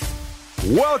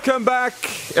 Welcome back,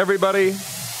 everybody.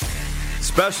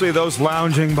 Especially those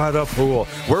lounging by the pool.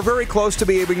 We're very close to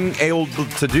being able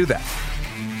to do that.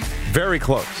 Very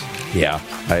close. Yeah,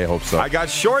 I hope so. I got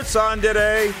shorts on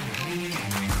today.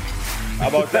 How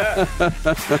about that?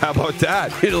 How about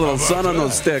that? Get a little sun on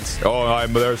those sticks. Oh,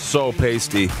 they're so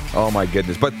pasty. Oh, my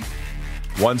goodness. But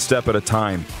one step at a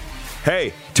time.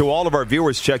 Hey, to all of our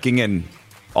viewers checking in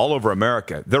all over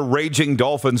America, the Raging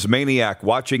Dolphins maniac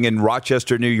watching in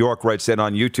Rochester, New York, writes in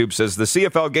on YouTube, says the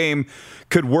CFL game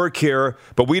could work here,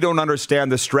 but we don't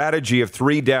understand the strategy of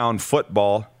three-down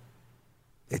football.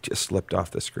 It just slipped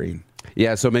off the screen.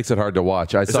 Yeah, so it makes it hard to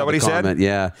watch. Is that what he said?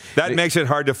 Yeah. That makes it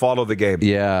hard to follow the game.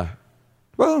 Yeah.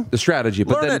 Well, the strategy,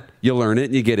 but then you learn it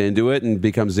and you get into it and it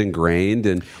becomes ingrained.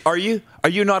 And Are you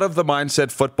not of the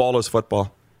mindset football is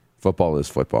football? Football is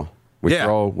football. We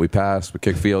throw, we pass, we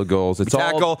kick field goals. It's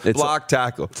tackle, block,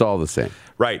 tackle. It's all the same.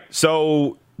 Right.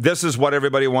 So this is what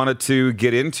everybody wanted to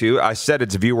get into. I said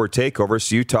it's viewer takeover,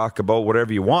 so you talk about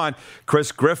whatever you want.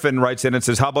 Chris Griffin writes in and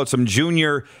says, how about some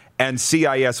junior and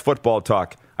CIS football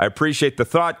talk? I appreciate the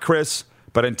thought, Chris,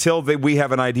 but until we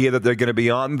have an idea that they're going to be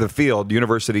on the field,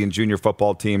 university and junior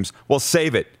football teams, we'll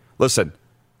save it. Listen,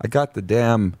 I got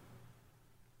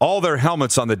all their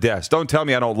helmets on the desk. Don't tell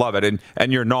me I don't love it,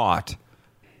 and you're not.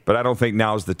 But I don't think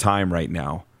now's the time right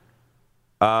now.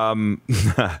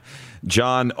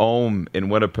 John Ohm in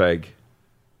Winnipeg.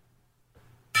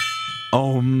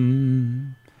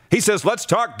 He says, let's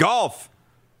talk golf.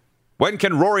 When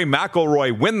can Rory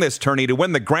McIlroy win this tourney to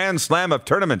win the Grand Slam of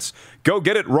tournaments? Go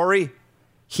get it, Rory.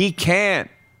 He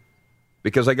can't,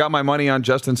 because I got my money on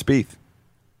Justin Spieth.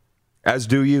 As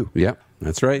do you. Yeah,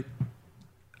 that's right.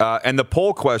 And the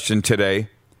poll question today,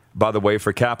 by the way,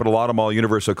 for Capital Automall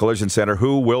Universal Collision Center,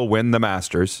 who will win the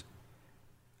Masters?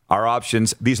 Our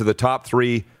options, these are the top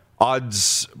three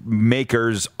odds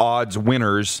makers, odds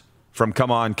winners from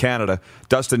Come On Canada.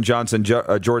 Dustin Johnson,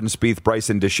 Jordan Spieth,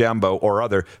 Bryson DeChambeau, or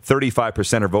other.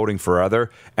 35% are voting for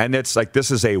other. And it's like, this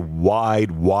is a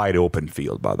wide open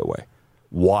field, by the way.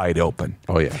 Wide open.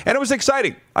 Oh, yeah. And it was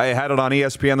exciting. I had it on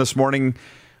ESPN this morning,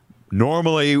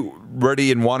 normally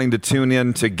ready and wanting to tune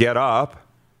in to get up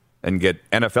and get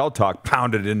NFL talk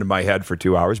pounded into my head for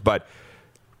 2 hours, but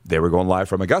they were going live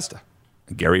from Augusta.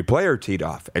 Gary Player teed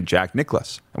off, and Jack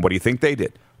Nicklaus. And what do you think they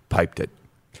did? Piped it.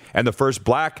 And the first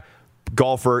black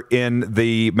golfer in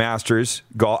the Masters,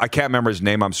 I can't remember his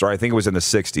name, I'm sorry. I think it was in the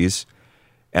 60s.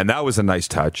 And that was a nice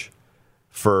touch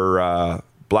for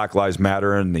Black Lives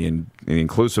Matter and the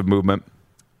inclusive movement.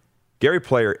 Gary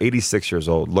Player, 86 years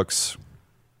old, looks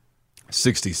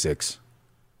 66.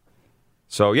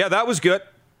 So, yeah, that was good.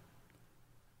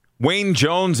 Wayne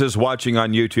Jones is watching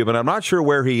on YouTube, and I'm not sure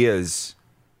where he is.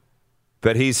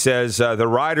 But he says the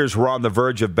Riders were on the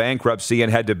verge of bankruptcy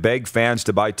and had to beg fans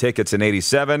to buy tickets in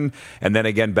 87. And then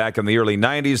again back in the early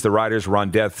 90s, the Riders were on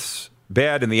death's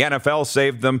bed, and the NFL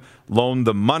saved them, loaned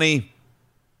them money.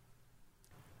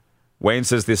 Wayne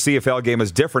says the CFL game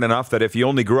is different enough that if you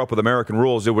only grew up with American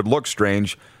rules, it would look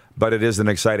strange, but it is an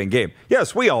exciting game.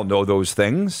 Yes, we all know those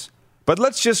things, but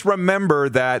let's just remember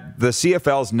that the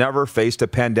CFL's never faced a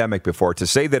pandemic before. To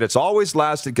say that it's always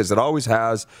lasted, because it always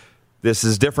has, this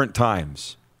is different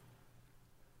times.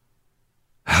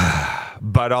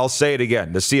 But I'll say it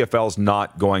again, the CFL's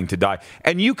not going to die.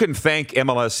 And you can thank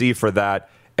MLSE for that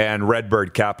and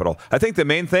Redbird Capital. I think the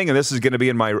main thing, and this is going to be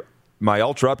in my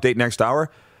Ultra update next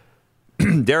hour,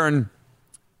 Darren,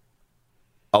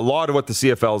 a lot of what the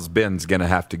CFL's been is going to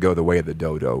have to go the way of the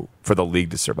dodo for the league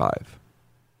to survive.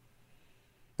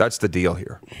 That's the deal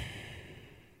here.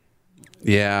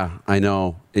 Yeah, I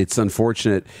know. It's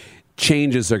unfortunate.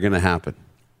 Changes are going to happen.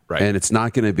 Right. And it's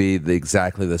not going to be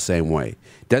exactly the same way.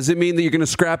 Doesn't mean that you're going to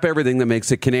scrap everything that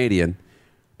makes it Canadian.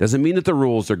 Doesn't mean that the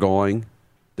rules are going.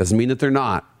 Doesn't mean that they're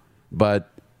not.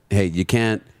 But, hey, you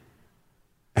can't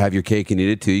have your cake and eat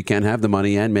it too. You can't have the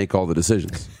money and make all the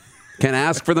decisions. Can't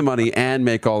ask for the money and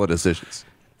make all the decisions.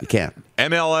 You can't.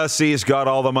 MLSE's got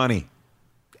all the money,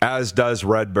 as does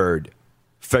Redbird.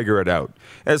 Figure it out.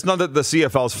 And it's not that the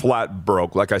CFL's flat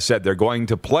broke. Like I said, they're going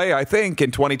to play, I think,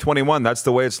 in 2021. That's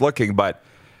the way it's looking. But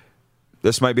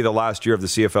this might be the last year of the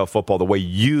CFL football the way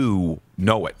you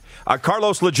know it.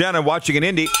 Carlos Legena, watching in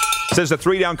Indy, says the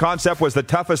three-down concept was the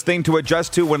toughest thing to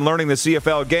adjust to when learning the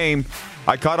CFL game.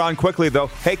 I caught on quickly, though.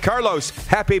 Hey, Carlos,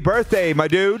 happy birthday, my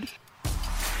dude.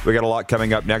 We got a lot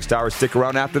coming up next hour. Stick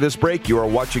around after this break. You are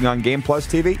watching on Game Plus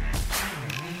TV.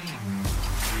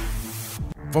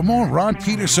 For more Rod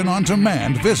Peterson on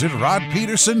demand, visit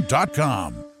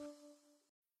rodpeterson.com.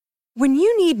 When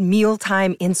you need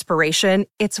mealtime inspiration,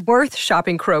 it's worth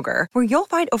shopping Kroger, where you'll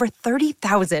find over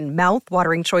 30,000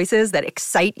 mouth-watering choices that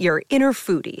excite your inner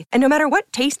foodie. And no matter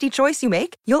what tasty choice you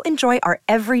make, you'll enjoy our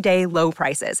everyday low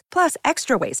prices, plus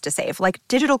extra ways to save, like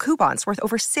digital coupons worth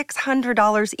over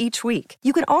 $600 each week.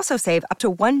 You can also save up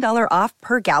to $1 off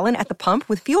per gallon at the pump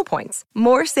with fuel points.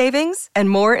 More savings and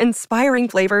more inspiring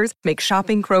flavors make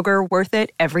shopping Kroger worth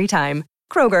it every time.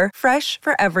 Kroger, fresh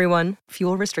for everyone.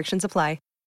 Fuel restrictions apply.